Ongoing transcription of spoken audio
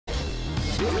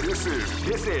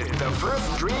This is the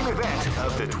first dream event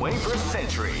of the 21st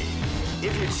century.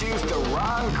 If you choose the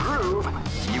wrong groove,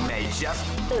 you may just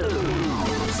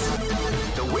lose.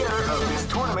 The winner of this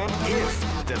tournament is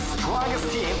the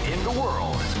strongest team in the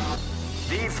world.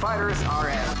 These fighters are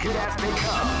as good as they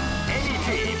come. Any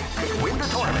team could win the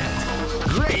tournament.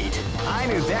 Great! I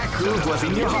knew that groove was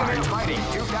in your heart. Fighting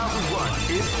 2001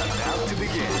 is about to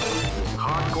begin.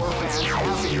 Hardcore fans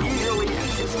have been eagerly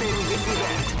anticipating this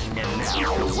event, and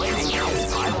now the waiting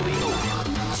is finally over.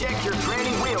 Check your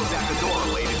training wheels at the door,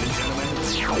 ladies and gentlemen.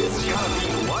 This is gonna be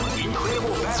one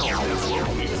incredible battle that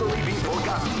will easily be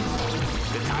forgotten.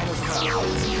 The time has come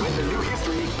to win the new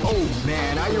history. Oh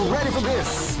man, are you ready for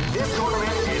this? This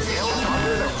tournament is held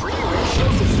under the free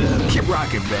ratio system. Keep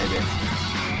rocking, baby.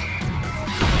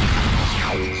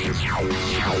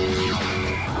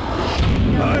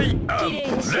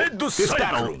 This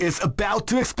battle is about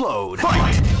to explode.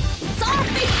 Fight!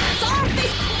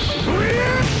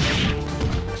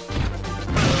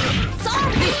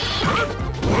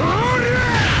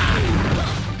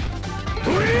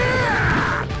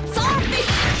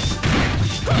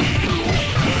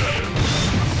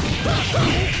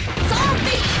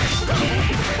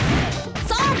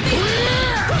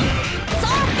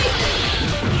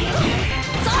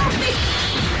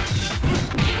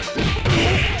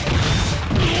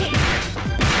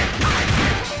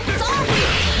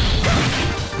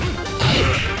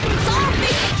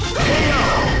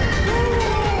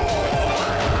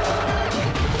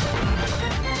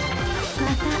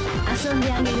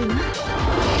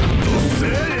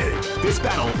 This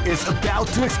battle is about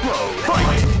to explode.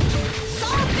 Fight!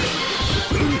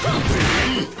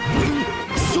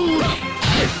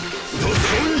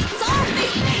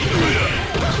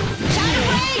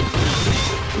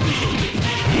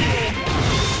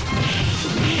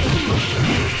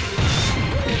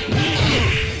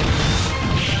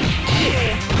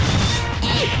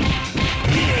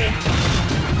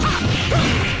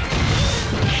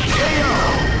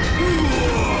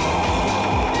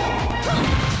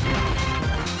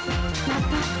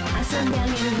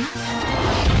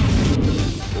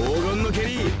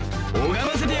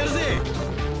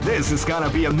 This is gonna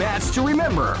be a match to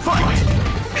remember. Fight!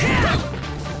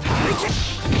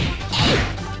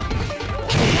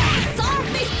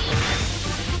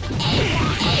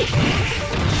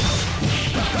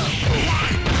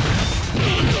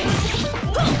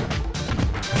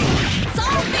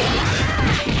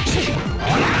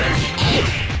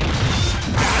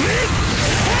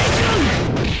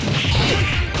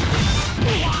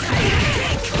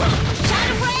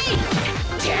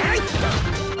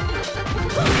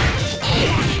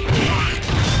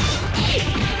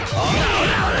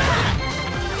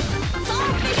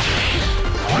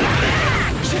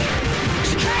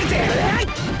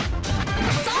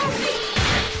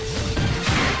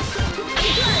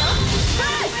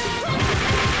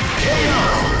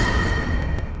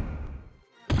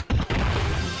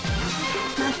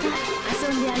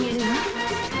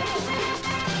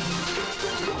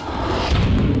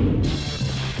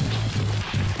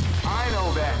 I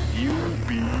know that you'll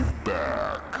be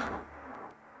back.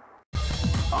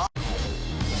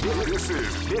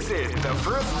 This is the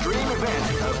first dream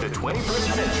event of the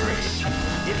 21st century.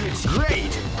 If it's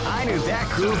great, I knew that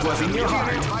groove was in your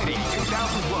heart. Fighting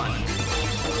 2001.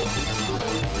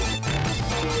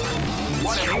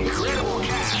 What an incredible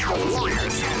cast of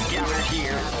warriors has gathered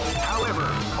here. However,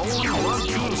 only one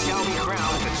team shall be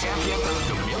crowned the champion of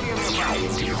the Millionaire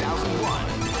Fighting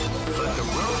 2001. But the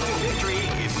road to victory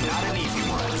is not an easy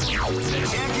one. The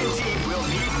champion team will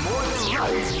need more than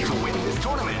luck to win this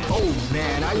tournament. Oh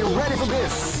man, are you ready for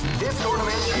this? This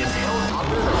tournament is held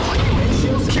under the free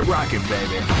ratio system. Keep rocking,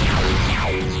 baby.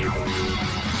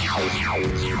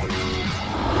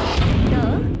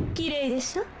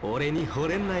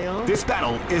 This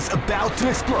battle is about to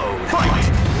explode. Fight!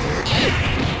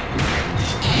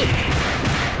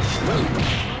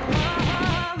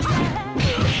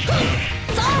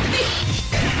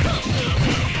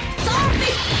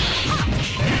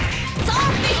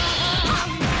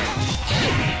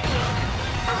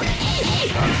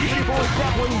 Beautiful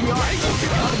step when you are able to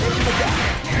combination attack.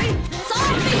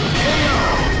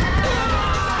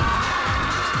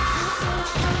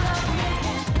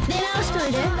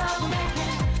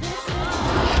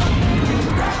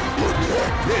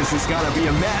 This is gonna be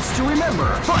a match to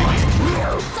remember. Fight!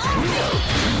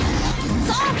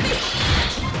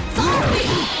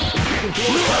 You can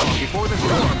feel the calm before the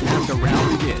storm as the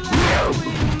round begins.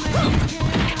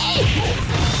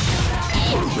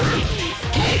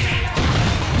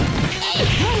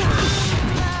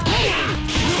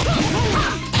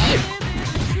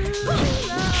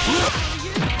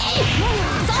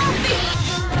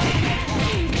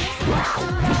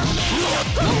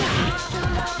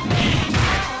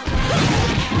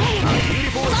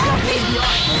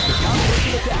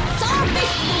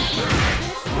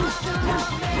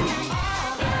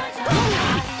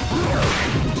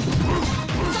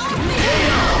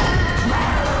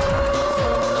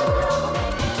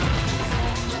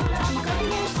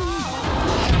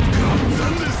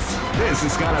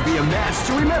 a match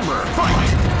to remember.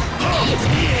 Fight!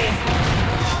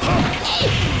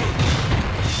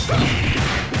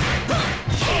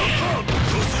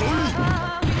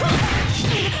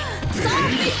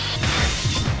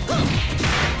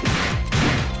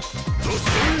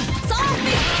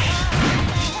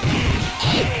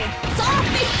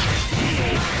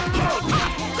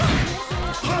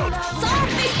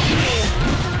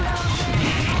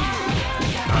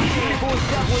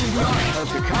 Of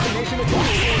the combination of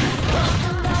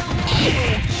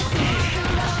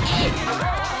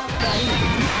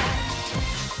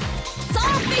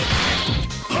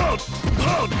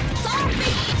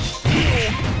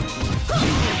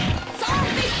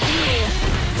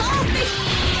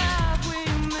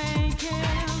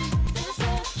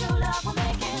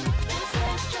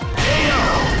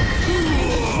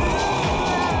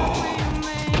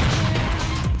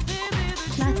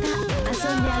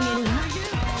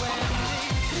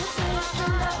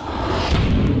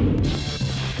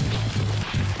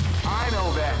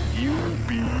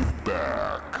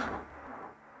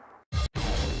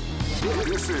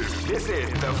This is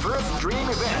the first dream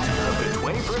event of the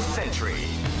 21st century.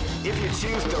 If you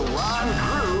choose the wrong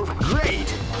groove,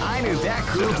 great! I knew that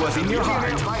groove was in your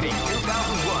heart. Fighting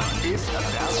 2001 is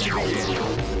about to begin.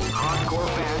 Hardcore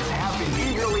fans have been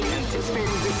eagerly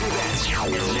anticipating this event,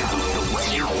 and now the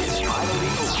wait is finally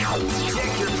over.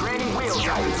 Check your training wheels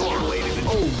out the door, ladies and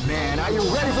gentlemen. Oh man, are you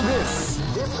ready for this?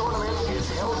 This tournament is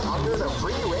held under the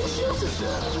free ratio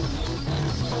system.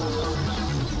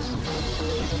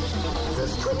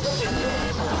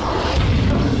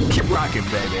 Keep rocking,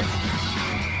 baby.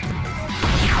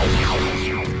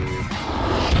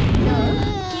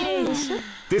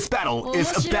 This battle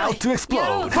is about to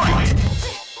explode. Fight!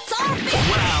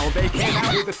 Wow, they came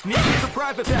out with a sneaky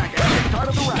surprise attack at the start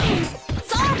of the round.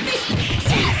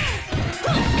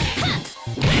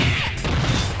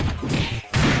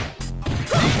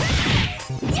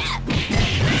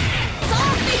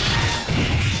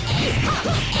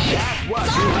 That's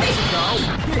what you like to call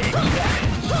big bang.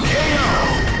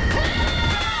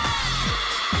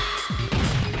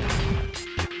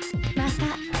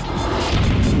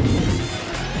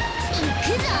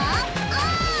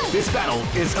 This battle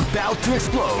is about to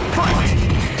explode. Fight!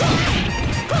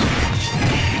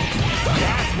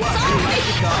 That's what you like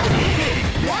to call big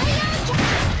bang.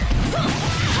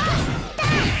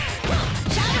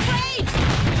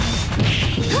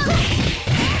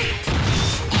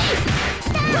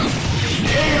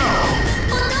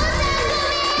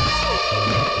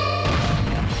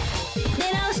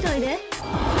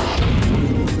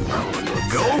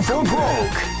 Go for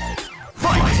broke!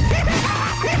 Fight!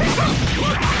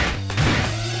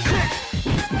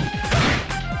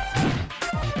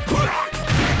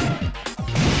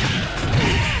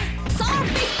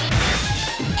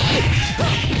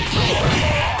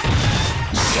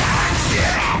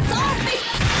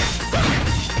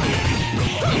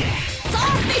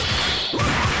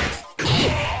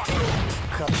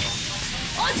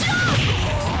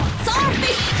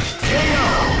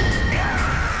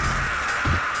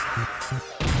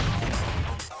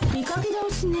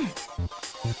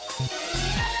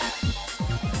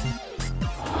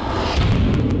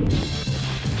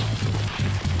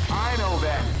 I know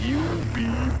that you'll be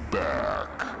back.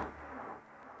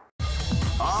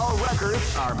 All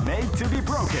records are made to be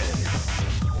broken.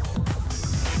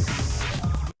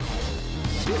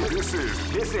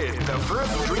 This is the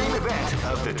first dream event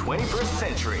of the 21st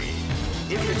century.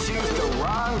 If you choose the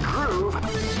wrong groove,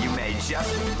 you may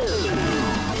just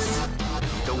lose.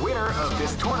 The winner of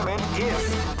this tournament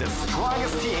is the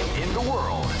strongest team in the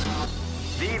world.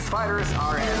 These fighters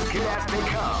are as good as they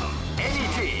come. Any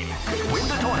team could win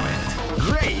the tournament.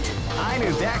 Great! I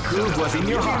knew that groove was in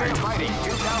your heart. Fighting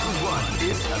 2001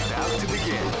 is about to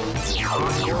begin.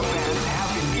 Hardcore fans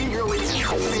have been eagerly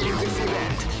anticipating this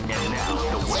event, and now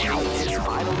the wait is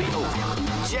finally over.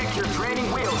 Check your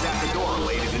training wheels at the door,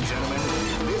 ladies and gentlemen.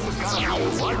 This is gonna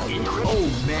be one incredible.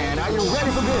 Oh man, are you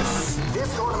ready for this? This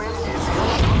tournament is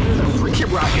held under the free.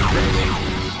 Keep rocking, baby.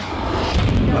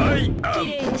 I am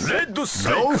Red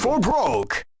Cycle. Go for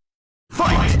broke.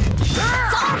 Fight!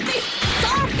 Zombie!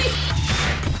 Zombie!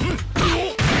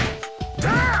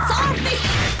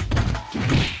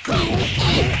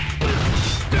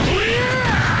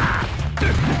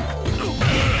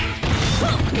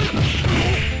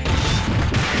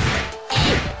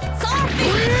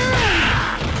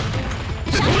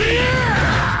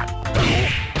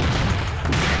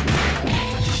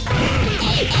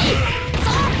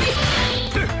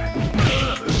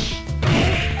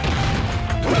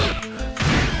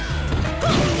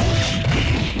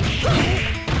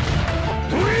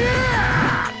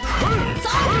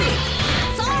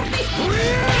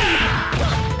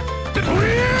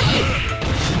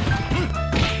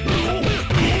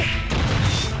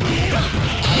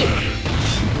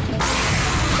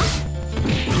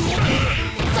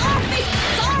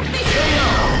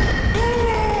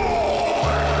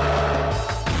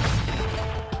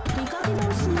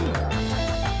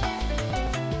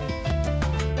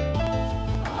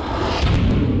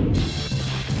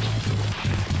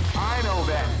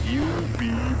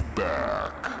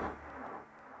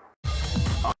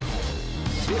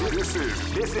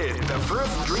 This is the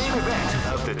first dream event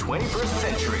of the 21st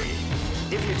century.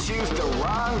 If you choose the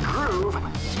wrong groove,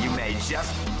 you may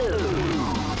just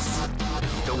lose.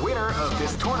 The winner of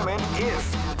this tournament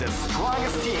is the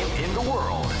strongest team in the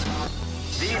world.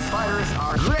 These fighters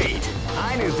are great.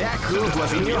 I knew that groove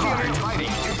was in your heart.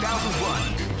 Fighting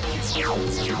 2001.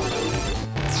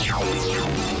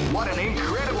 What an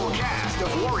incredible cast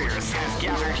of warriors has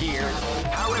gathered here.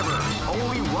 However,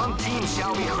 only one team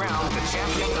shall be crowned the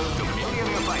champion of the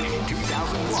Millionaire Fighting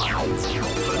 2001.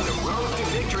 But the road to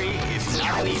victory is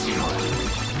not an easy one.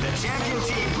 The champion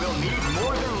team will need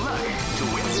more than luck to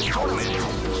win this tournament.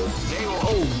 They will...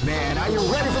 Oh man, are you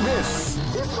ready for this?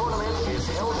 This tournament is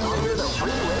held under the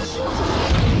free ratio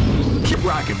system. Keep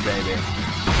rocking, baby.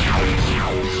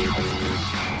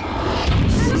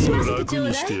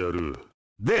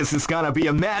 This is gonna be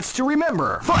a match to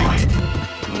remember. Fight!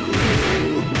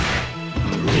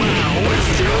 Wow,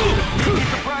 let's do it! Keep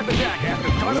the prime attack after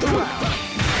cut of the round.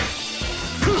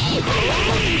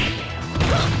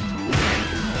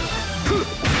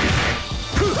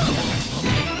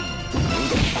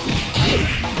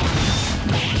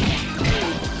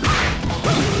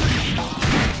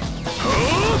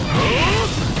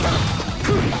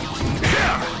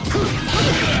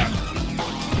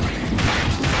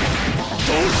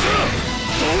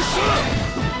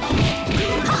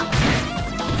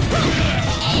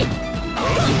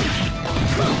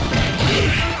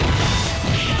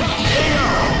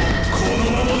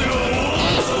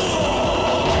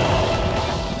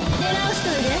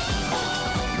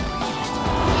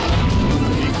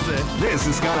 This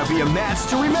is gonna be a match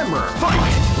to remember. Fight! Wow,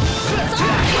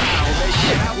 they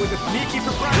came out with a sneaky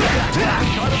surprise attack.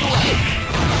 Cut it away.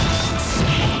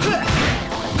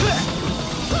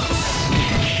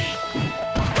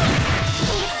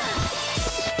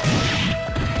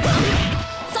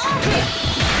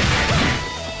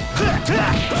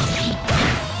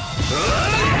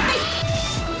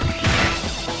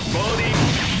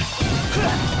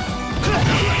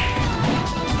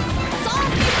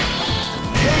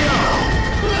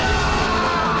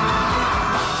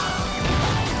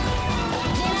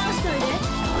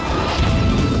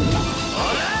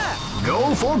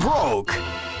 Go for broke.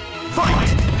 Fight!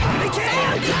 They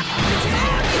can't!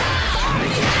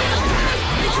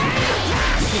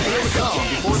 Here we go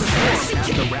before the storm as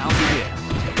the round begins.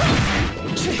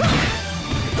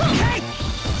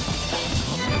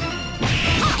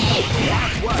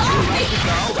 That's what you like to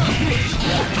go.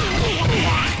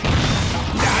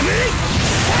 Damn it!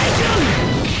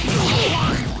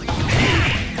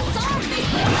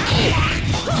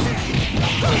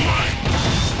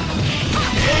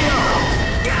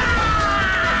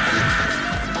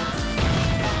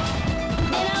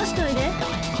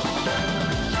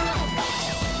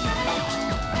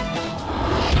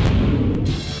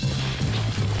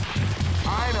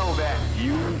 I know that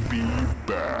you'll be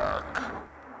back.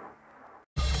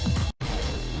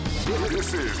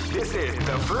 This is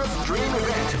the first dream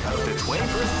event of the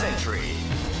 21st century.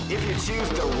 If you choose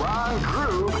the wrong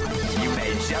groove, you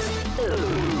may just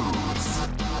lose.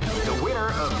 The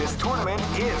winner of this tournament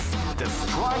is the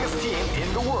strongest team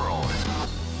in the world.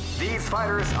 These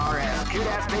fighters are as good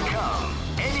as they come.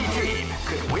 Any team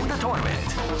could win the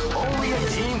tournament. Only a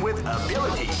team with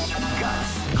ability,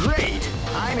 guts. Great!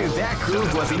 I knew that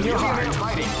groove was in your heart.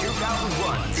 Fighting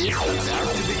 2001 is about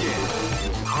to begin.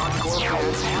 Hardcore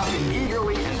fans have been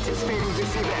eagerly anticipating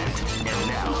this event, and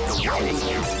now the waiting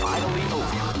is finally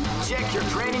over. Check your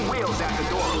training wheels at the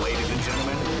door, ladies and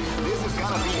gentlemen. This is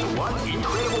gonna be one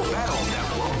incredible battle that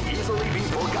won't easily be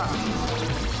forgotten.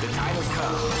 The time has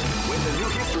come when the new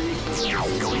history is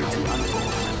going to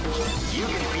unfold. You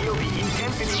can feel the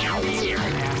intensity in the air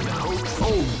as the hopes...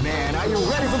 Oh man, are you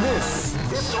ready for this?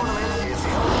 This tournament is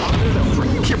held under the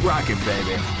free... Keep rocking,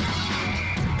 baby.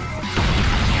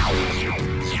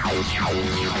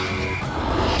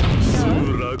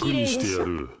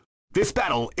 This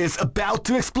battle is about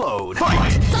to explode.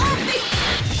 Fight!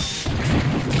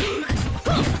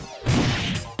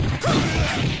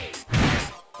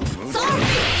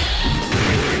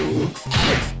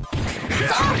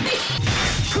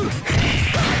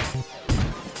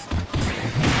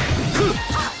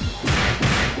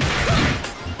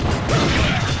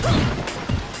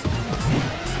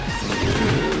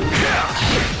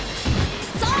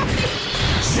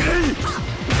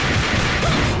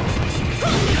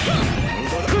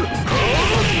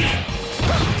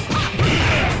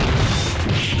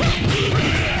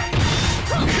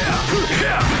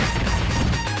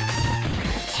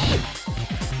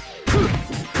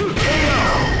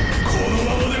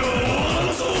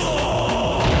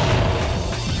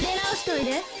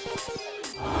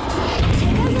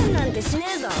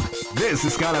 This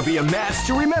is gonna be a match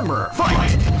to remember.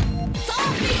 Fight!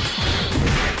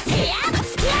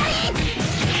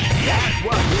 That's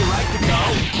what we like to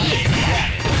call it.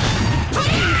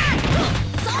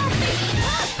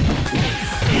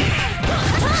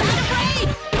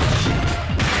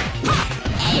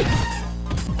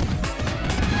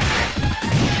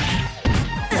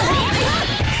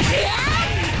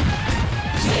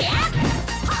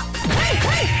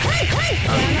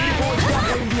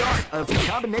 The art of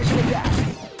combination attack.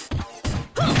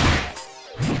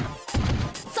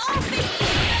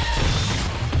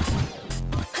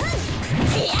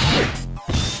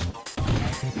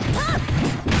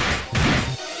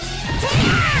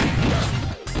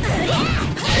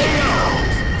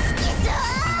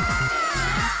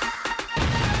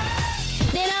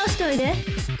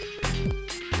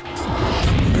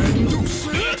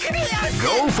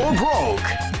 Go for broke.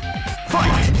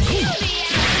 Fight!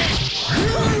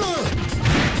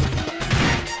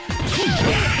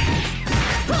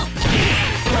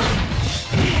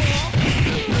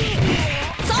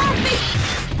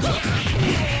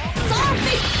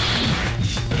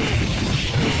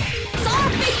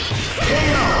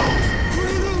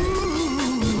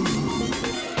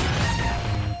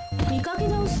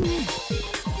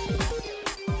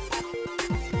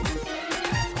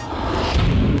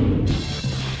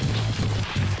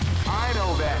 I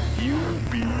know that you'll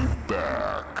be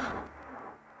back.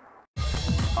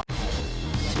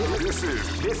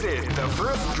 This is the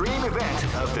first dream event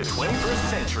of the 21st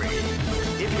century.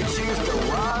 If you choose the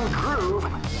wrong groove,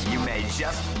 you may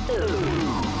just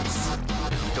lose.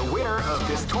 The winner of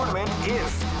this tournament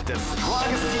is the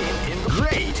strongest team in the...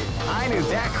 Great! I knew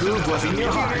that groove was in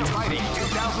your heart. Fighting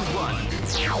 2001.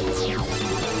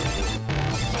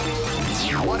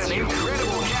 What an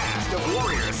incredible cast of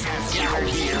warriors has gathered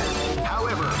here.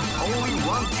 However, only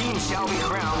one team shall be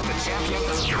crowned the champion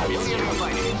of Millionaire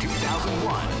Fighting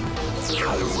 2001. The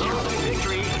road to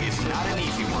victory is not an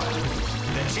easy one.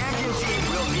 The champion team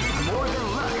will need more than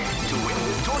luck to win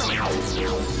this tournament.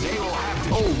 They will have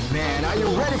to... Oh man, are you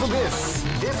ready for this?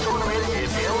 This tournament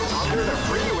is held under the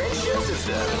free ratio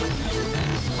system.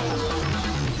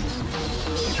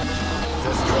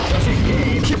 The strategic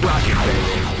game... Keep rocking,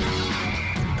 baby.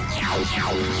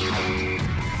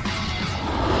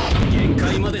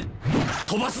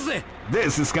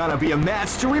 This is gonna be a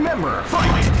match to remember.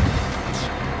 Fight!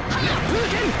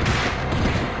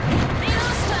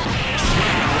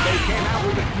 They came out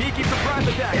with a sneaky surprise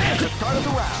attack at the start of the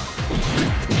round.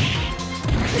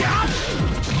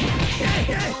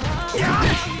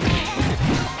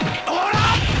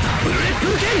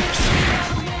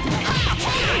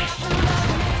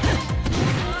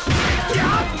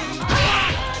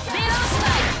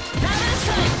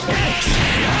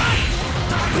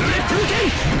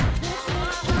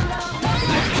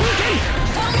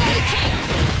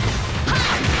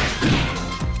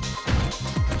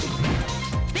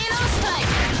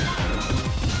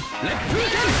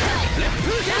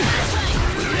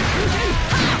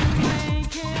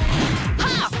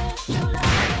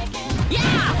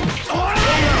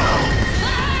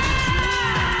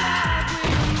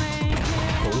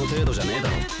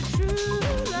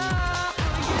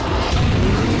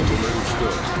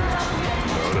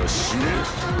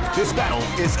 This battle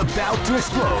is about to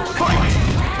explode. Fight!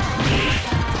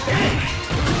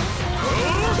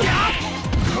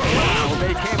 Wow,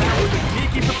 they came out with a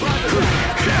sneaky surprise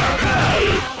attack.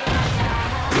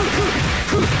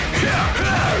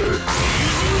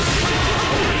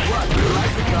 What we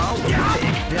like to call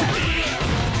Big Daddy.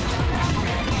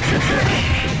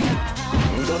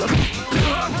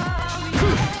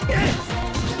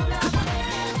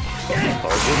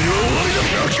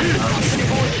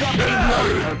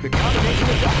 The combination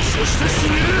of that.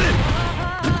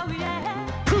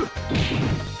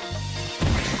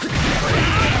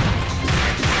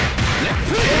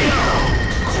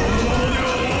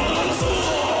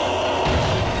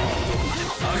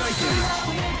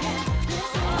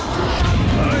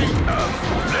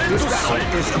 This battle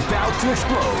is about to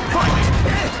explode. Fight!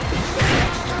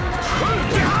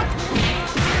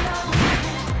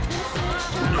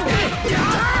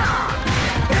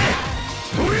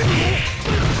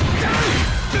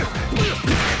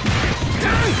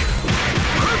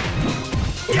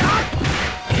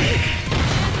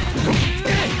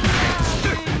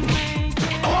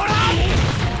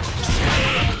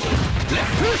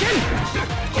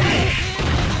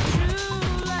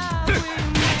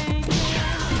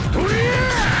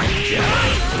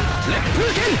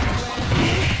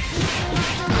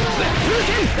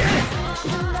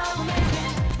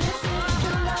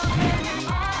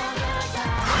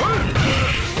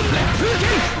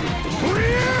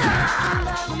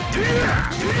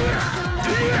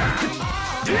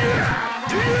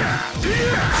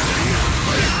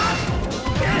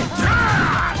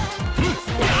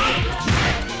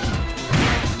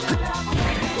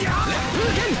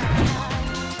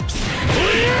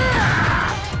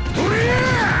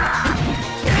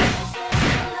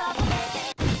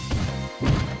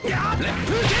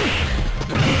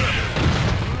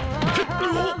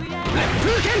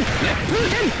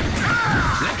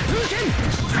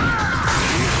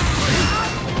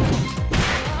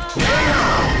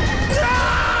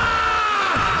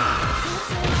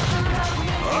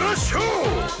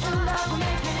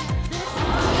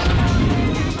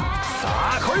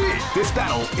 This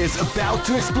battle is about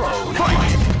to explode.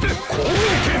 Fight!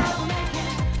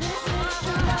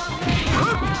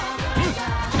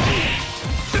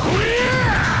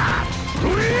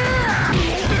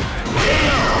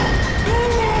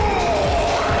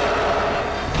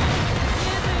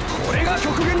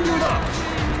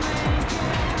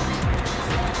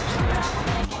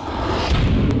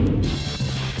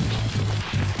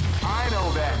 I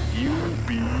know that you'll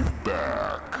be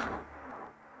back.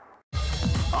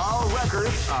 All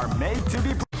records are made to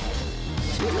be.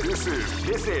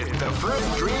 This is the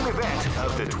first dream event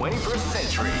of the 21st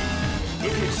century.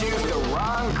 If you choose the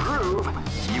wrong groove,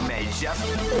 you may just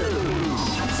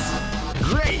lose.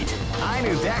 Great! I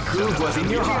knew that groove was in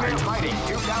your heart. Fighting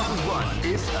 2001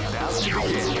 is about to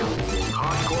begin.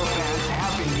 Hardcore fans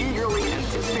have been eagerly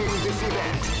anticipating this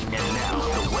event, and now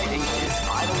the waiting is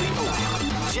finally over.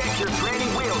 Check your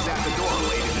training wheels at the door,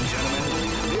 ladies and gentlemen.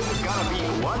 This is gonna be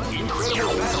one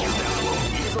incredible battle that will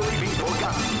easily be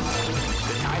forgotten.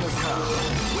 The time has come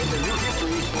when the new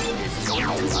history is going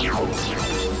to unfold.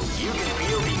 You can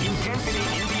feel the intensity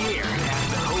in the air as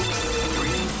the hopes,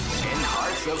 dreams, and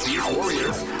hearts of these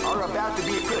warriors are about to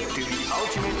be put to the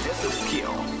ultimate test of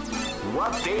skill.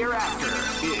 What they are after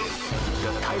is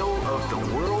the title of the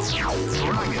world's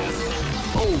strongest.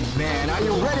 Oh man, are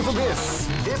you ready for this?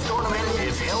 This tournament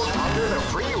is held under the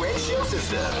free ratio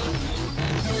system.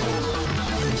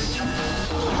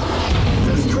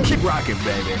 Keep rocking,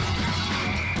 baby.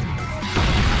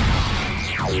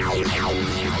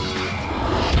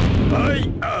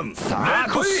 I am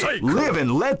Sakusai. Live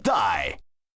and let die.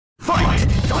 Fight!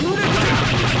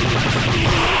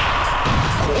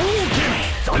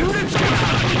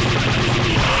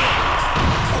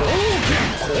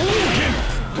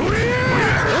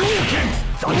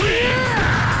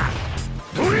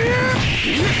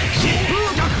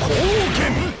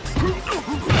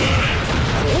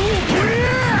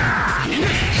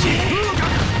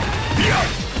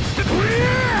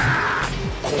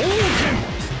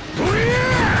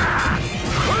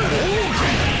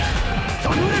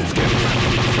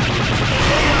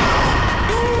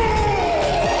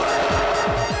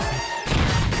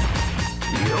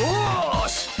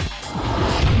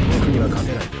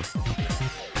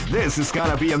 This is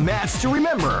gonna be a match to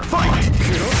remember. Fight!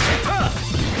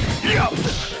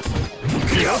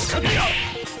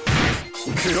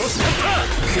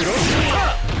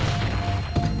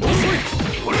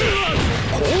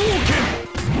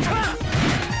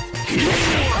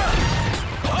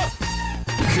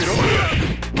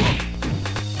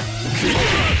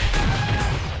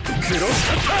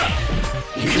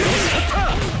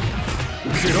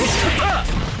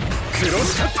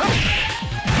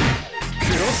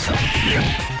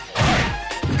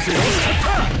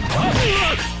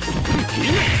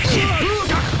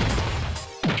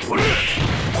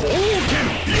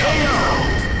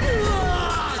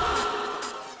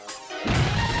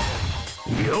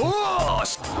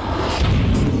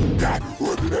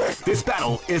 This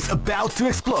battle is about to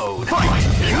explode. Fight!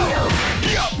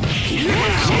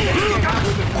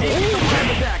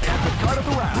 Back at the start of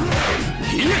the round.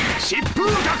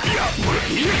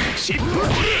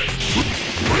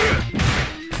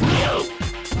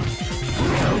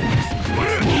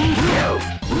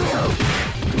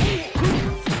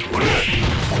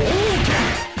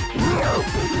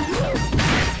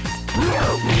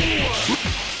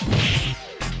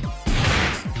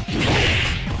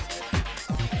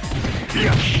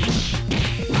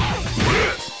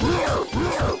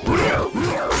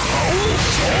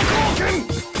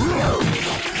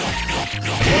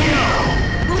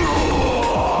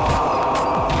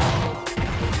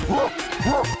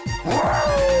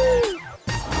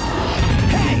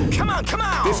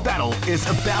 This battle is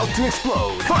about to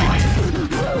explode. Fight!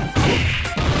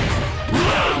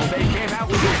 They came out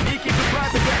with a sneaky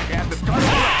surprise attack at the start of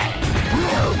the round.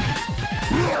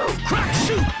 Crack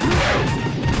shoot!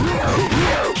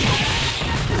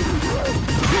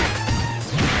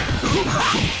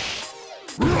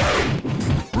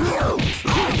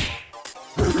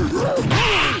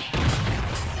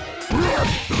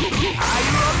 Are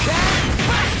you okay?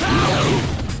 Fast out!